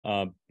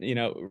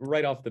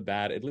Right off the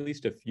bat, at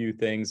least a few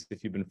things,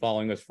 if you've been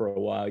following us for a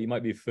while, you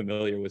might be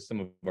familiar with some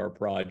of our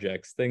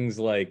projects. Things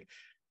like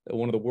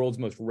one of the world's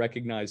most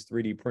recognized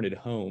 3D printed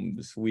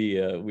homes.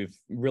 We've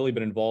really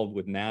been involved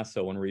with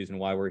NASA. One reason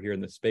why we're here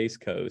in the Space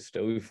Coast.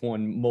 We've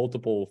won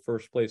multiple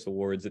first place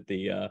awards at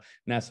the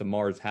NASA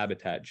Mars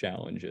Habitat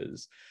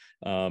Challenges.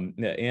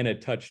 Anna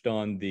touched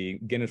on the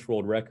Guinness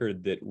World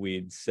Record that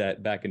we'd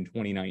set back in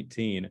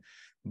 2019.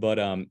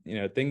 But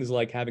things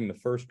like having the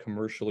first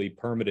commercially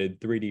permitted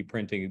 3D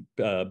printing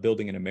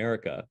building in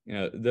America,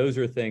 those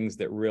are things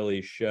that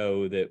really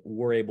show that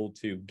we're able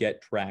to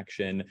get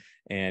traction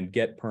and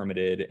get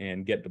permitted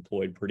and get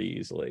deployed pretty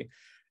easily.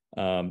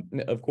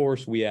 Of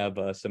course, we have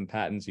some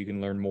patents you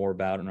can learn more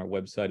about on our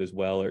website as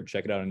well, or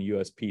check it out on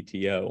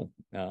USPTO.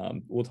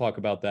 We'll talk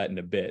about that in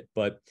a bit,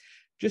 but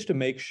just to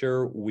make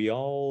sure we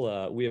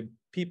have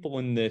people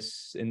in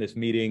this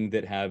meeting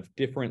that have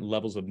different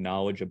levels of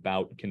knowledge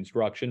about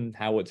construction,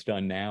 how it's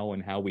done now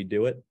and how we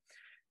do it.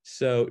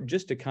 So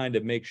just to kind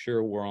of make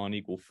sure we're on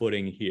equal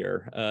footing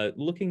here,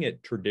 looking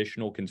at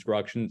traditional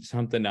construction,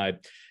 something I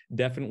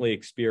definitely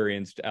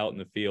experienced out in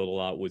the field a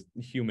lot was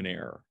human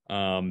error.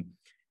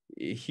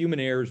 Human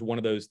error is one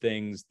of those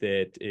things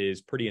that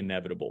is pretty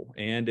inevitable,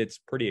 and it's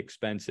pretty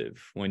expensive.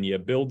 When you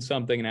build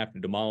something and have to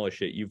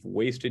demolish it, you've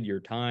wasted your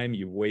time,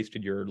 you've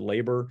wasted your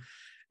labor.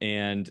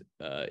 And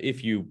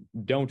if you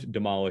don't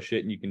demolish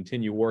it and you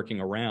continue working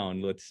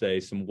around, let's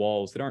say, some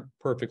walls that aren't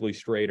perfectly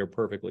straight or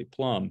perfectly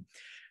plumb,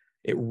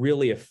 it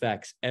really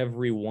affects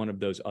every one of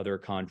those other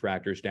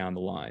contractors down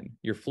the line.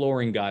 Your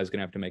flooring guy is going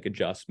to have to make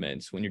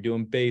adjustments when you're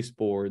doing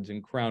baseboards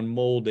and crown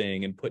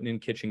molding and putting in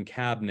kitchen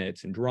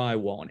cabinets and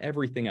drywall and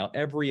everything else.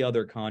 Every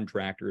other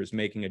contractor is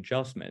making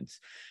adjustments,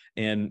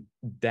 and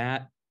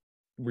that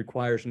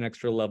requires an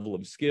extra level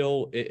of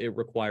skill. It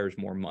requires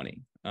more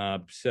money.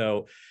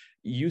 So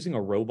using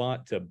a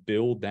robot to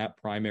build that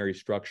primary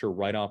structure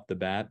right off the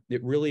bat,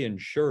 it really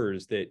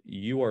ensures that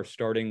you are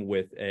starting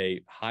with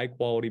a high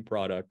quality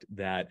product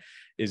that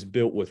is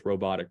built with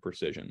robotic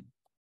precision.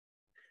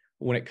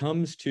 When it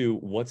comes to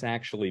what's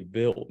actually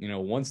built,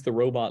 once the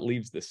robot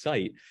leaves the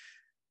site,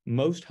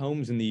 most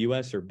homes in the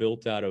US are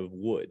built out of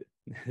wood.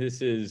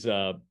 This is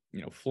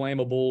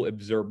flammable,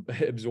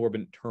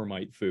 absorbent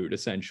termite food,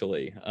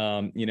 essentially.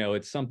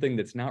 It's something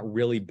that's not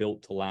really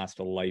built to last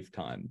a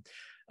lifetime.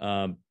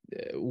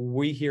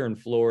 We here in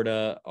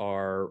Florida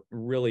are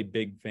really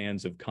big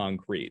fans of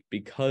concrete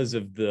because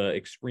of the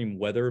extreme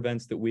weather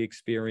events that we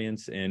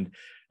experience, and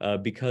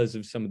because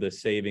of some of the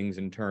savings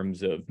in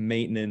terms of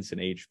maintenance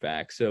and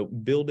HVAC. So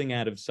building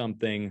out of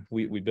something,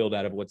 we build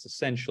out of what's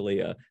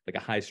essentially like a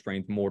high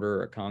strength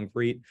mortar or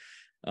concrete.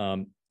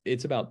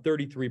 It's about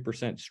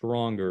 33%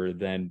 stronger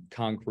than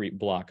concrete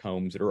block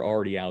homes that are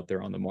already out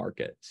there on the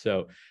market.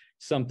 So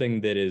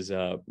something that is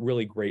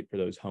really great for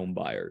those home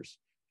buyers.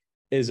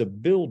 As a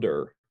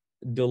builder,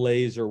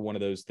 delays are one of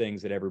those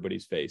things that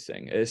everybody's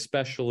facing,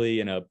 especially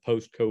in a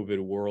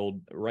post-COVID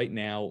world. Right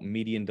now,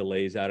 median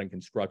delays out in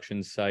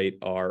construction site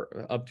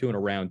are up to and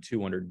around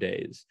 200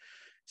 days.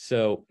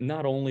 So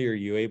not only are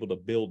you able to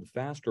build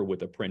faster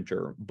with a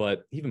printer,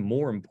 but even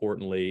more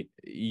importantly,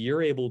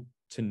 you're able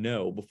to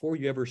know before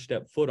you ever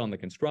step foot on the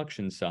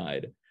construction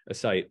side, a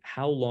site,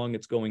 how long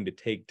it's going to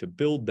take to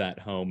build that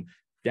home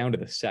down to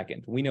the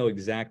second. We know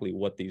exactly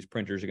what these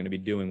printers are going to be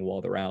doing while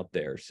they're out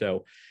there.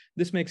 So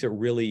this makes it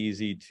really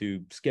easy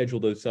to schedule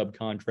those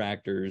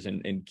subcontractors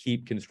and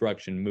keep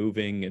construction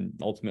moving, and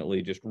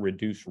ultimately just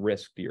reduce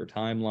risk to your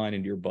timeline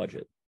and your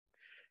budget.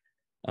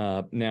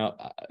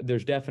 Now,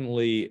 there's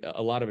definitely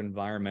a lot of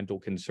environmental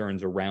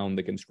concerns around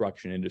the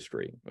construction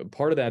industry.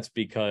 Part of that's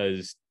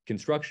because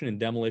construction and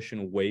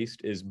demolition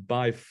waste is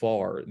by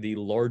far the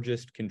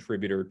largest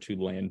contributor to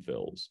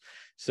landfills.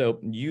 So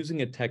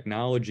using a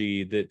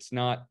technology that's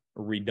not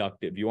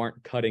reductive, you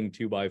aren't cutting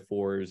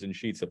 2x4s and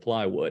sheets of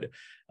plywood.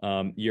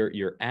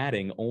 You're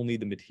adding only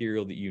the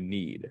material that you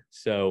need.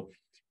 So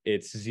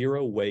it's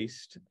zero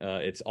waste.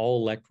 It's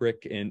all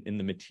electric, and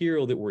the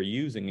material that we're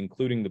using,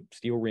 including the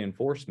steel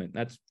reinforcement,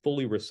 that's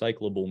fully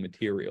recyclable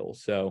material.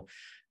 So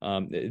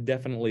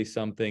definitely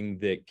something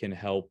that can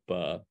help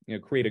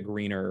create a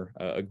greener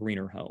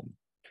home.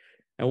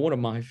 And one of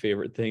my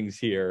favorite things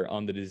here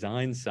on the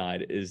design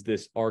side is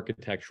this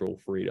architectural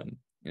freedom.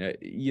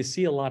 You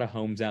see a lot of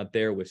homes out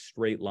there with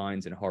straight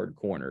lines and hard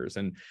corners,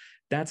 and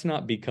that's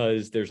not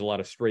because there's a lot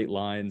of straight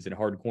lines and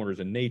hard corners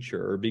in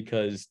nature, or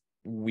because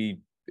we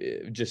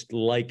just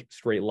like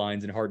straight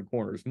lines and hard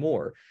corners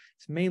more.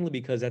 It's mainly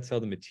because that's how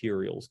the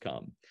materials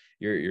come.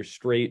 Your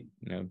straight,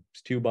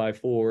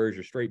 2x4s,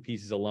 your straight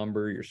pieces of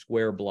lumber, your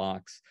square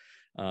blocks.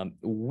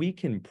 We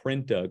can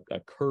print a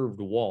curved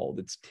wall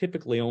that's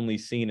typically only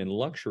seen in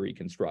luxury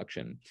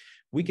construction.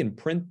 We can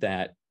print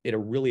that at a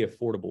really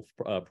affordable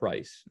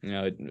price,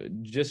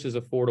 just as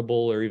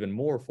affordable or even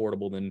more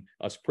affordable than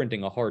us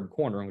printing a hard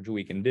corner, which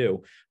we can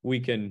do. We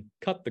can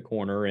cut the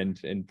corner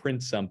and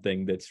print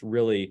something that's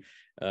really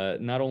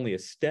not only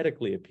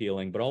aesthetically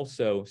appealing, but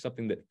also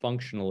something that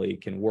functionally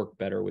can work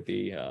better with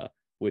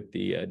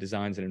the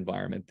designs and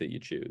environment that you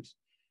choose.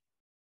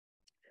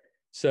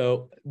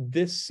 So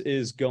this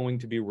is going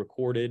to be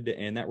recorded,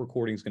 and that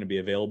recording is going to be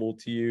available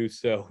to you.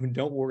 So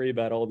don't worry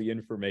about all the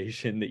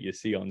information that you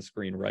see on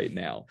screen right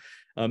now.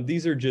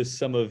 These are just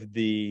some of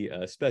the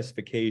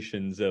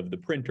specifications of the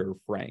printer,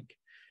 Frank.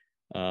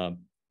 Um,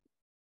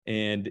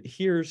 and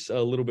here's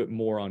a little bit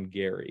more on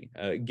Gary.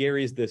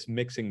 Gary is this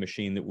mixing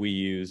machine that we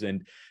use,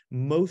 and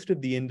most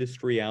of the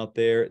industry out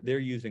there, they're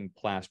using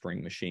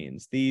plastering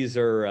machines. These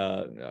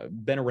are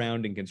been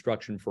around in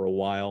construction for a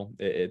while.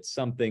 It's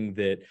something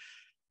that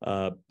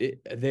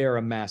they are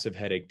a massive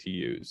headache to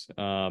use.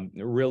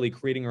 Really,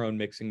 creating our own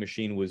mixing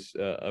machine was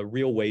a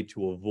real way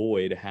to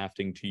avoid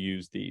having to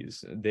use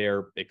these.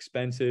 They're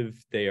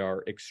expensive. They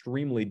are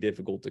extremely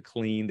difficult to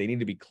clean. They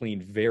need to be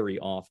cleaned very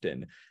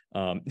often.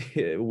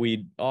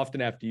 We often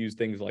have to use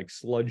things like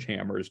sludge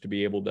hammers to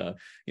be able to,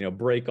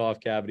 break off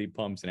cavity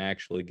pumps and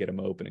actually get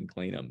them open and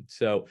clean them.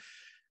 So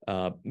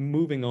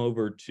moving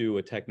over to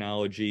a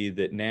technology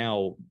that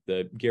now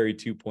the Gary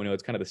 2.0,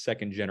 it's kind of the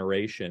second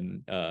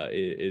generation,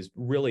 is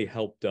really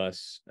helped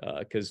us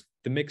because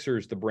the mixer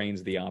is the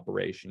brains of the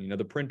operation.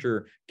 The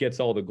printer gets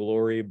all the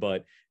glory, but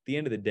at the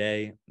end of the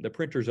day, the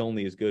printer's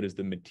only as good as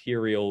the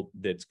material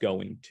that's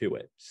going to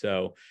it.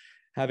 So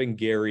having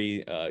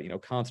Gary,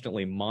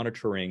 constantly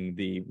monitoring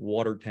the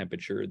water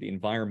temperature, the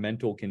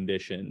environmental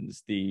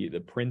conditions, the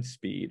print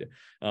speed,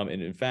 and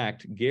in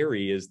fact,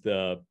 Gary is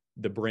the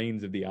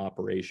brains of the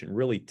operation,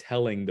 really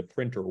telling the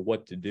printer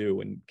what to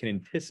do and can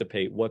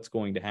anticipate what's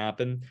going to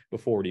happen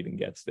before it even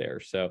gets there.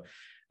 So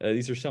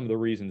these are some of the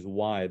reasons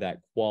why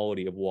that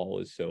quality of wall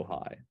is so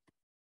high.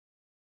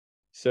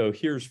 So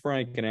here's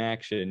Frank in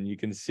action. You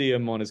can see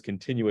him on his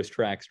continuous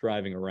tracks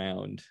driving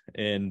around.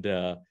 And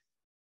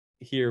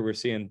here we're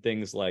seeing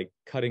things like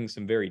cutting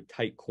some very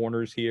tight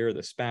corners here.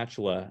 The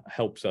spatula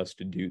helps us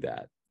to do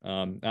that.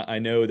 I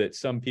know that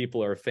some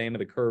people are a fan of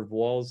the curved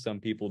walls. Some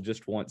people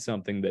just want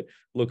something that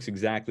looks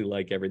exactly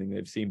like everything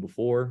they've seen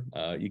before.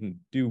 You can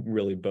do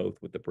really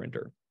both with the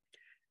printer.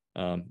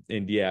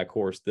 And yeah, of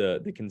course,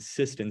 the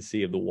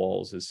consistency of the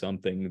walls is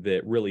something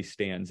that really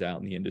stands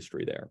out in the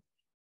industry there.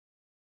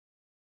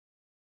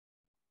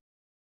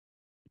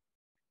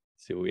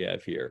 Let's see what we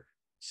have here.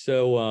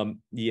 So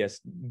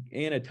yes,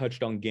 Anna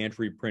touched on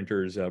gantry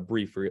printers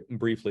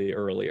briefly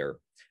earlier.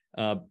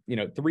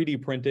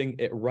 3D printing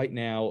right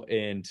now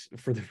and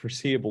for the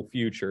foreseeable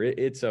future,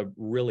 it's a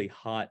really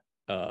hot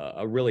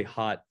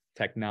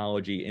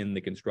technology in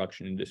the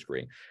construction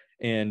industry.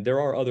 And there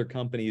are other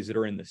companies that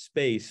are in the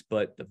space,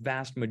 but the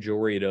vast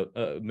majority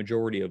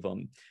of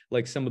them,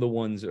 like some of the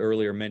ones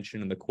earlier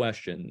mentioned in the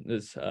question,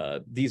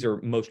 these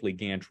are mostly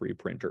gantry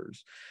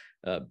printers.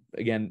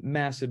 Again,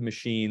 massive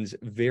machines,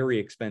 very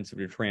expensive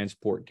to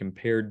transport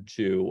compared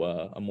to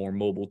a more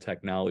mobile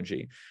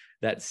technology.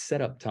 That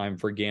setup time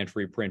for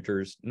gantry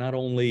printers, not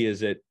only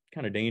is it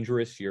kind of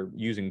dangerous, you're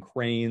using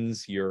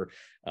cranes, you're,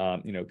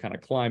 kind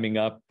of climbing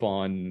up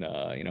on,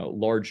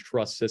 large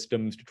truss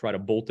systems to try to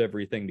bolt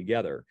everything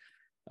together.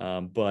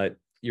 But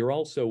you're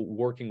also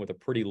working with a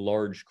pretty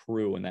large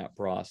crew in that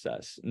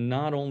process,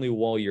 not only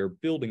while you're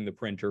building the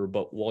printer,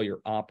 but while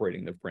you're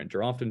operating the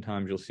printer.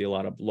 Oftentimes, you'll see a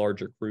lot of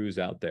larger crews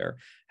out there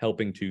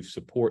helping to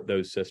support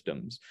those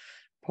systems.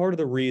 Part of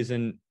the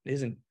reason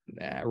isn't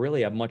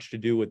really have much to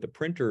do with the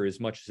printer as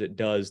much as it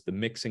does the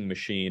mixing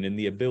machine and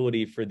the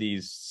ability for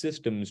these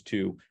systems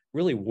to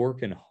really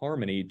work in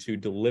harmony to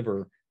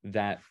deliver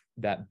that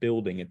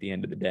building at the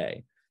end of the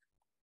day.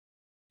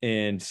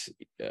 And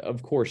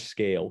of course,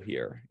 scale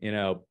here.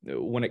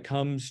 When it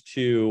comes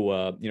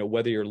to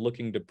whether you're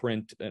looking to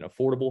print an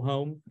affordable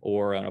home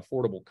or an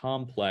affordable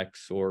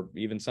complex or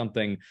even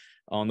something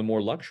on the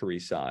more luxury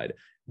side,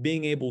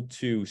 being able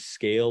to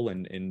scale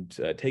and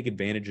take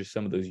advantage of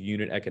some of those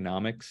unit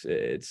economics,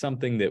 it's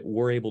something that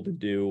we're able to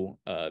do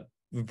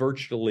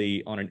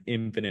virtually on an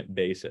infinite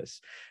basis.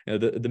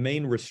 The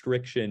main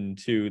restriction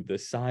to the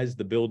size of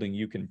the building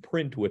you can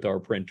print with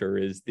our printer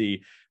is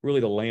really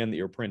the land that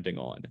you're printing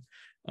on.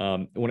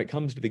 When it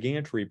comes to the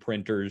gantry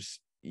printers,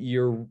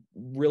 you're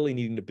really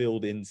needing to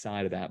build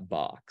inside of that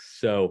box.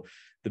 So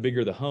the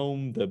bigger the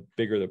home, the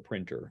bigger the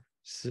printer.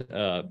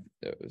 So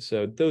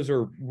those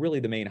are really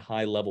the main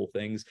high level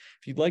things.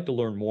 If you'd like to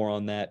learn more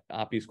on that,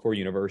 Apis Cor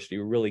University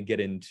will really get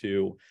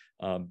into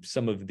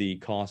some of the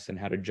costs and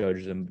how to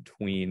judge them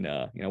between,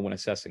 when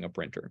assessing a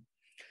printer.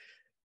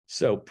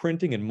 So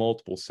printing in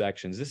multiple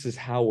sections, this is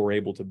how we're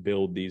able to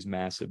build these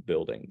massive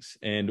buildings.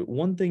 And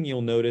one thing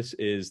you'll notice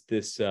is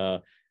this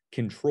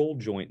control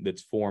joint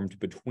that's formed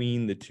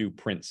between the two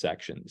print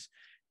sections.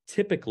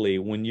 Typically,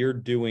 when you're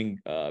doing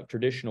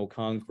traditional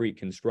concrete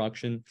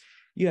construction,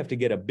 you have to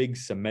get a big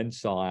cement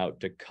saw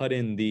out to cut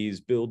in these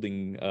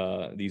building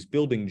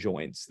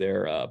joints.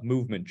 They're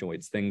movement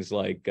joints, things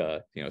like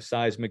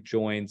seismic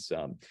joints,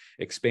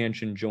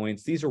 expansion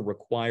joints. These are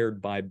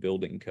required by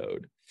building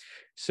code.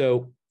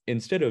 So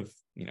instead of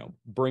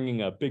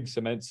bringing a big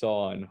cement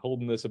saw and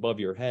holding this above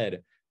your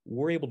head,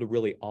 we're able to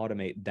really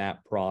automate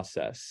that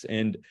process.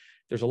 And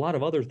there's a lot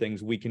of other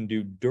things we can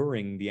do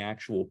during the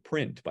actual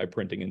print by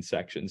printing in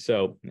sections.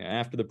 So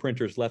after the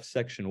printer's left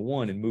section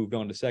 1 and moved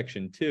on to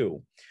section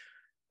 2,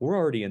 we're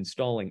already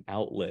installing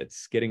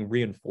outlets, getting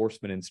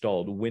reinforcement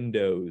installed,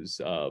 windows,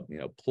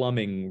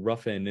 plumbing,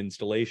 rough-in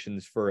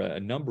installations for a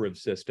number of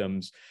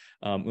systems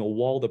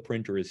while the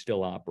printer is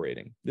still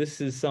operating.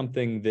 This is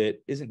something that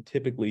isn't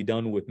typically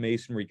done with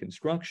masonry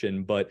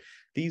construction, but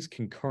these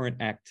concurrent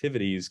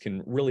activities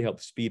can really help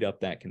speed up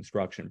that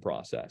construction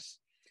process.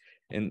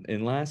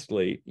 And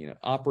lastly,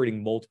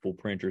 operating multiple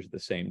printers at the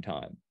same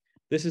time.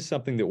 This is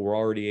something that we're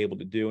already able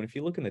to do. And if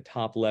you look in the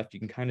top left, you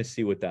can kind of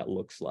see what that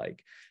looks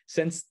like.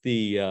 Since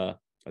the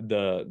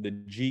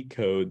G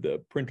code,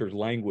 the printer's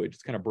language,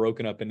 it's kind of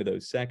broken up into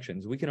those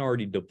sections, we can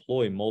already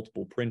deploy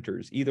multiple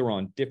printers either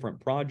on different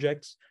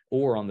projects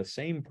or on the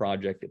same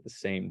project at the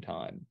same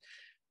time.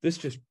 This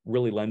just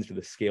really lends to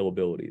the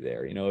scalability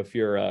there. If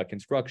you're a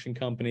construction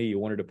company, you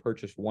wanted to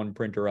purchase one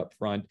printer up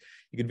front,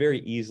 you could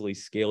very easily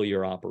scale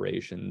your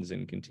operations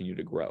and continue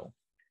to grow.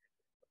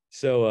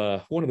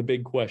 So one of the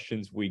big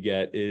questions we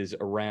get is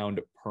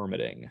around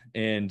permitting.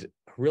 And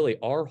really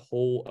our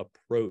whole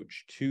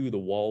approach to the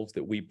walls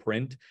that we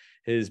print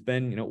has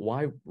been,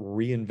 why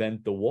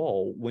reinvent the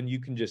wall when you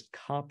can just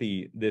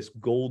copy this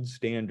gold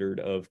standard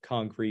of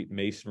concrete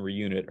masonry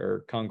unit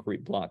or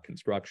concrete block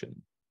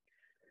construction?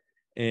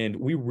 And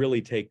we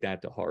really take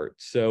that to heart.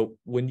 So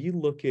when you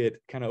look at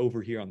kind of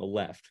over here on the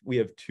left, we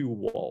have two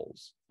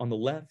walls. On the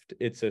left,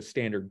 it's a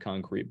standard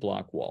concrete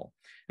block wall.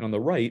 And on the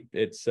right,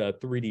 it's a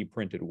 3D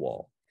printed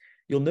wall.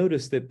 You'll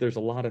notice that there's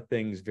a lot of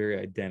things very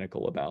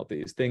identical about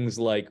these. Things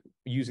like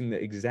using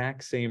the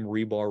exact same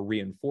rebar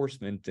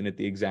reinforcement and at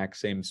the exact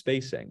same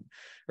spacing,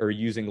 or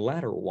using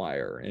ladder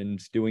wire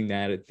and doing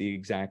that at the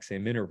exact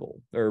same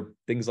interval, or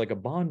things like a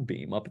bond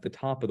beam up at the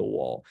top of the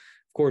wall.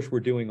 Of course, we're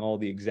doing all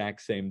the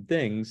exact same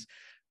things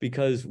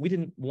because we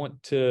didn't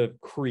want to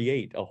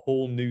create a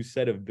whole new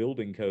set of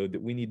building code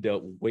that we need to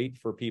wait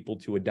for people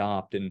to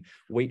adopt and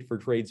wait for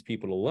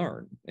tradespeople to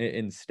learn.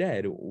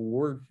 Instead,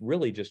 we're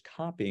really just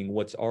copying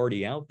what's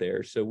already out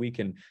there so we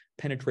can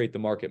penetrate the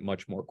market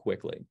much more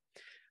quickly.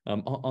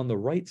 On the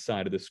right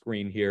side of the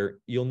screen here,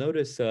 you'll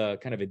notice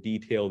kind of a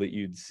detail that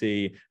you'd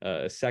see,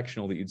 a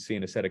sectional that you'd see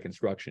in a set of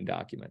construction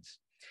documents.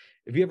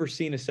 If you've ever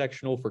seen a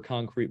sectional for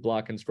concrete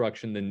block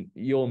construction, then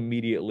you'll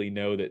immediately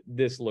know that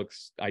this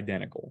looks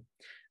identical.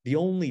 The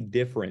only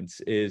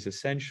difference is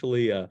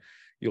essentially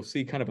you'll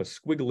see kind of a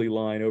squiggly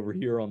line over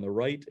here on the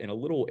right and a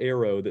little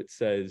arrow that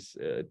says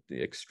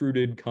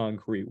extruded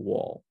concrete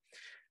wall.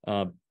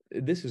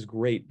 This is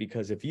great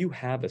because if you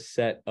have a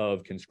set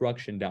of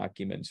construction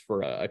documents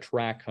for a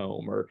track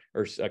home or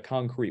a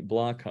concrete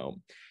block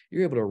home,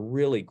 you're able to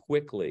really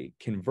quickly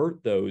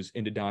convert those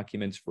into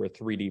documents for a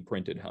 3D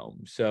printed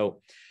home.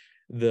 So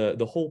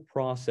the whole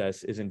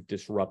process isn't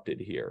disrupted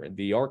here.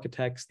 The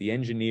architects, the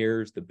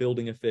engineers, the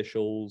building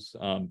officials,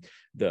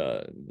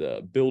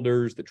 the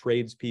builders, the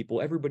tradespeople,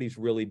 everybody's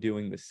really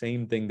doing the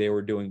same thing they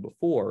were doing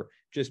before,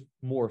 just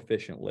more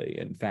efficiently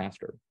and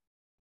faster.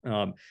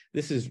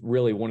 This is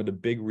really one of the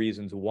big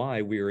reasons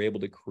why we were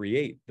able to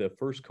create the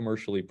first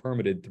commercially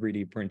permitted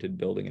 3D printed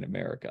building in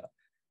America.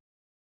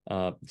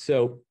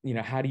 So,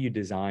 how do you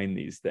design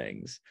these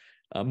things?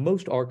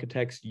 Most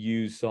architects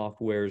use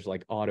softwares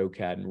like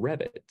AutoCAD and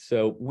Revit.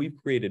 So we've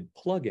created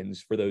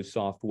plugins for those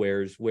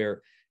softwares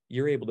where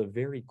you're able to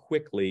very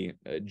quickly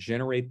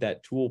generate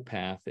that tool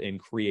path and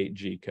create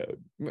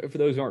G-code. For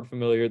those who aren't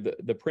familiar,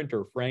 the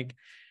printer, Frank,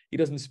 he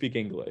doesn't speak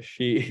English.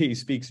 He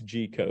speaks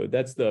G-code.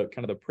 That's the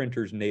kind of the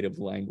printer's native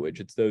language.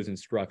 It's those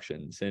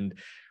instructions. And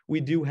we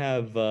do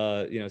have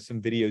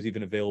some videos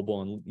even available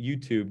on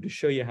YouTube to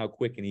show you how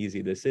quick and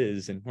easy this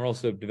is. And we're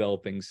also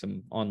developing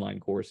some online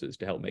courses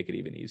to help make it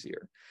even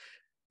easier.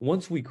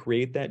 Once we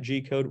create that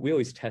G-code, we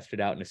always test it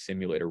out in a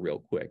simulator real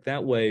quick.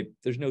 That way,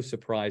 there's no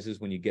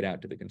surprises when you get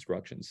out to the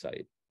construction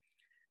site.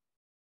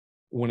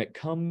 When it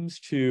comes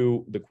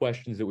to the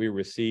questions that we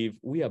receive,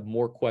 we have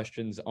more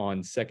questions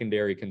on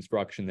secondary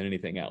construction than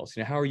anything else.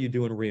 How are you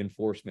doing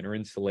reinforcement or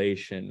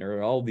insulation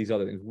or all these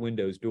other things,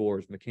 windows,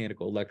 doors,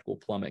 mechanical, electrical,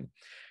 plumbing?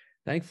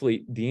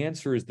 Thankfully, the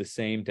answer is the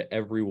same to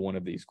every one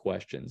of these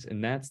questions,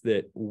 and that's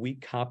that we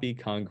copy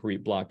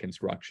concrete block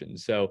construction.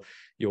 So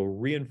you'll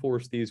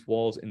reinforce these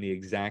walls in the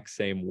exact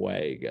same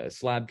way.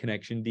 Slab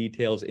connection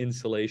details,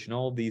 insulation,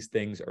 all of these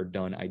things are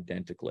done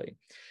identically.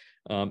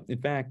 In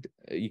fact,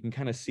 you can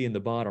kind of see in the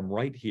bottom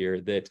right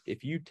here that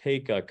if you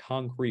take a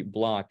concrete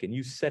block and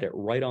you set it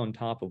right on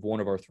top of one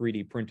of our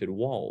 3D printed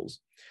walls,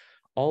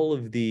 all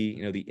of the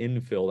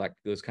infill,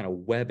 those kind of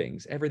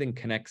webbings, everything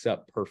connects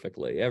up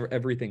perfectly.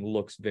 Everything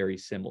looks very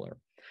similar.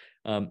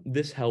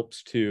 This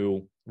helps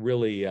to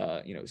really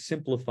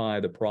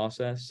simplify the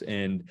process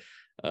and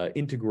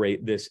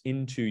integrate this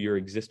into your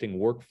existing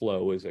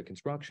workflow as a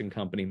construction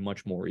company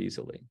much more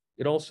easily.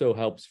 It also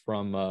helps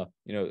from a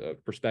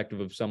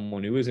perspective of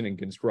someone who isn't in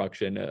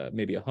construction,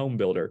 maybe a home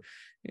builder,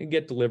 and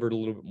get delivered a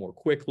little bit more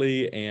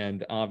quickly.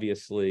 And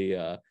obviously,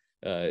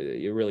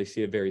 you really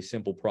see a very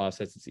simple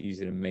process. It's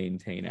easy to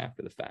maintain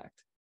after the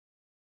fact.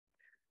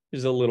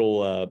 Here's a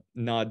little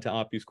nod to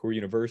Apis Cor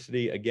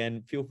University.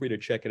 Again, feel free to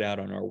check it out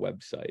on our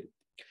website.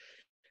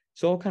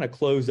 So I'll kind of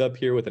close up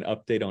here with an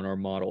update on our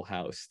model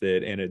house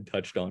that Anna had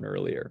touched on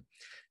earlier.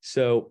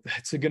 So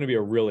it's going to be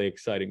a really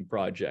exciting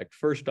project.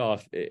 First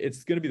off,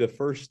 it's going to be the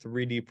first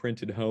 3D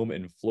printed home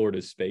in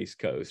Florida's Space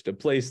Coast, a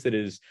place that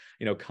is,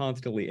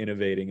 constantly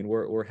innovating, and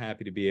we're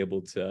happy to be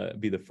able to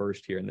be the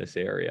first here in this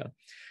area.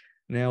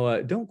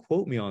 Now, don't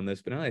quote me on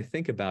this, but now that I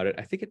think about it,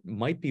 I think it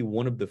might be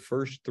one of the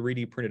first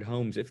 3D printed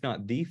homes, if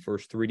not the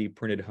first 3D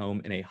printed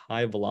home in a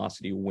high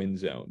velocity wind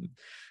zone.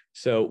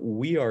 So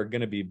we are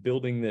going to be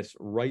building this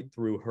right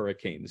through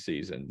hurricane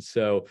season.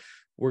 So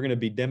we're going to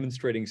be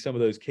demonstrating some of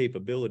those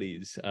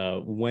capabilities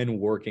when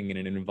working in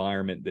an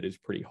environment that is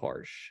pretty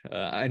harsh.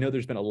 I know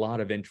there's been a lot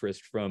of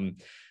interest from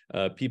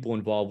people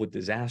involved with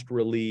disaster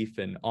relief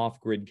and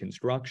off-grid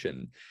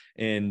construction.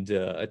 And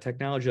a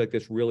technology like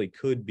this really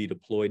could be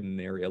deployed in an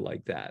area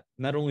like that.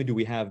 Not only do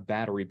we have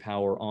battery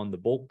power on the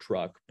bulk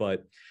truck,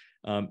 but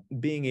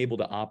being able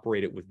to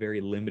operate it with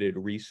very limited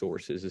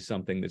resources is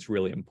something that's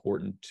really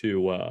important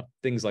to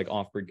things like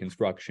off-grid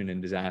construction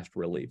and disaster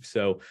relief.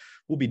 So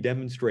we'll be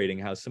demonstrating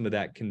how some of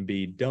that can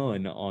be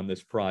done on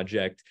this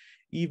project,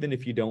 even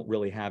if you don't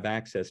really have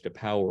access to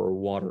power or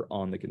water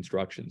on the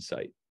construction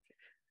site.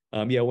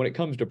 When it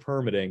comes to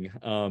permitting,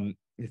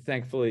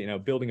 thankfully,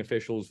 building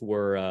officials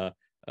were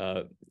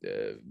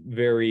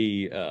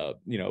very,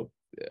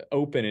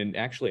 open and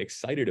actually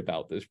excited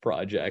about this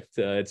project.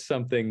 It's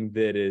something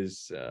that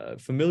is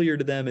familiar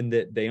to them and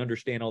that they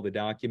understand all the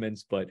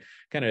documents, but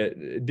kind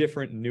of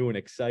different, new, and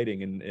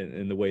exciting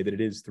in the way that it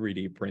is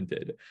 3D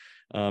printed.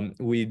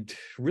 We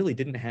really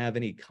didn't have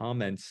any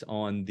comments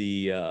on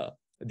the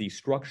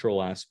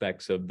structural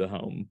aspects of the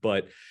home,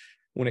 but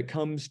when it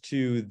comes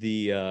to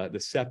the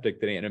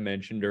septic that Anna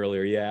mentioned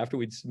earlier, after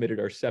we'd submitted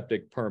our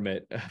septic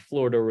permit,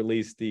 Florida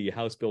released the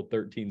House Bill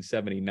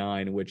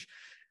 1379, which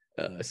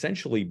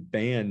essentially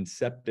banned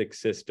septic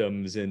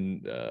systems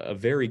in a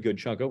very good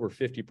chunk, over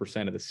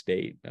 50% of the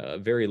state, a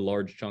very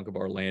large chunk of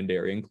our land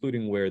area,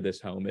 including where this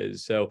home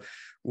is. So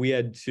we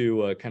had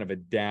to kind of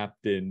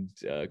adapt and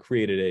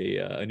created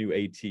a new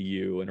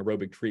ATU, an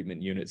aerobic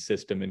treatment unit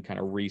system, and kind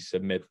of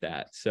resubmit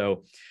that.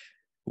 So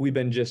we've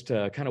been just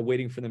kind of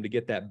waiting for them to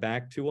get that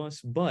back to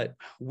us, but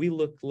we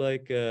look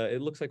like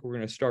it looks like we're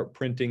going to start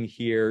printing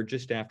here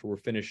just after we're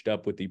finished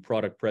up with the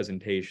product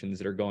presentations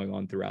that are going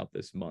on throughout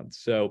this month.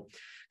 So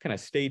kind of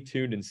stay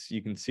tuned and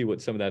you can see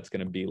what some of that's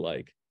going to be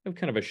like. I have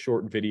kind of a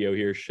short video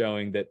here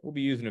showing that we'll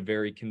be using a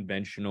very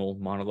conventional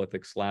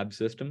monolithic slab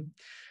system.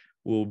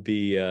 We'll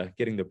be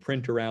getting the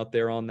printer out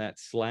there on that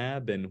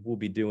slab, and we'll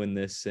be doing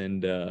this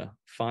in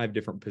 5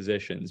 different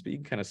positions, but you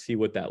can kind of see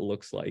what that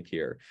looks like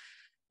here.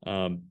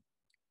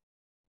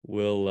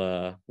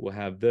 We'll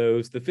have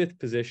those. The 5th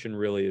position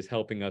really is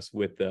helping us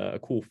with a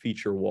cool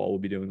feature wall we'll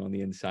be doing on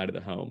the inside of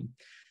the home.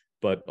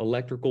 But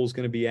electrical is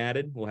going to be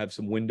added. We'll have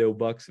some window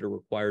bucks that are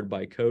required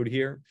by code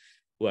here.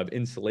 We'll have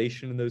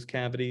insulation in those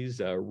cavities,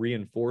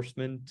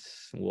 reinforcement.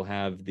 We'll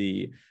have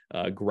the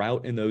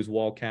grout in those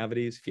wall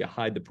cavities. If you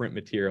hide the print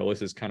material,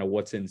 this is kind of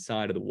what's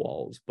inside of the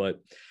walls. But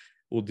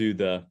we'll do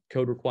the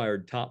code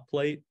required top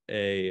plate,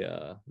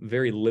 a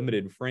very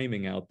limited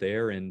framing out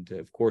there, and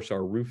of course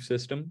our roof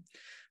system.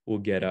 We'll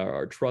get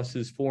our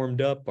trusses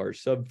formed up, our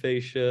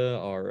subfascia,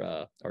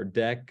 our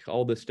deck.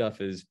 All this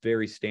stuff is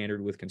very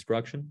standard with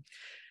construction.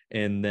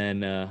 And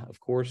then, of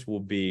course, we'll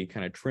be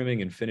kind of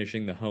trimming and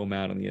finishing the home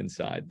out on the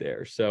inside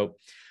there. So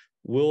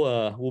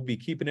we'll be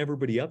keeping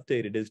everybody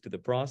updated as to the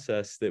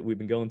process that we've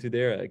been going through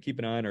there. Keep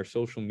an eye on our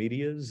social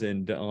medias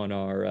and on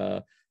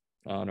our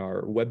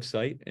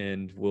website,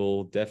 and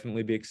we'll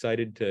definitely be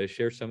excited to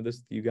share some of this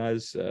with you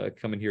guys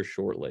coming here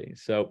shortly.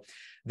 So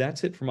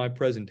that's it for my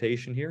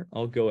presentation here.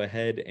 I'll go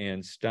ahead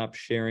and stop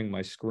sharing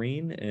my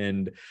screen,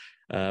 and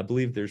I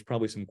believe there's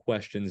probably some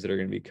questions that are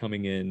going to be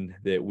coming in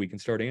that we can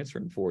start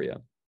answering for you.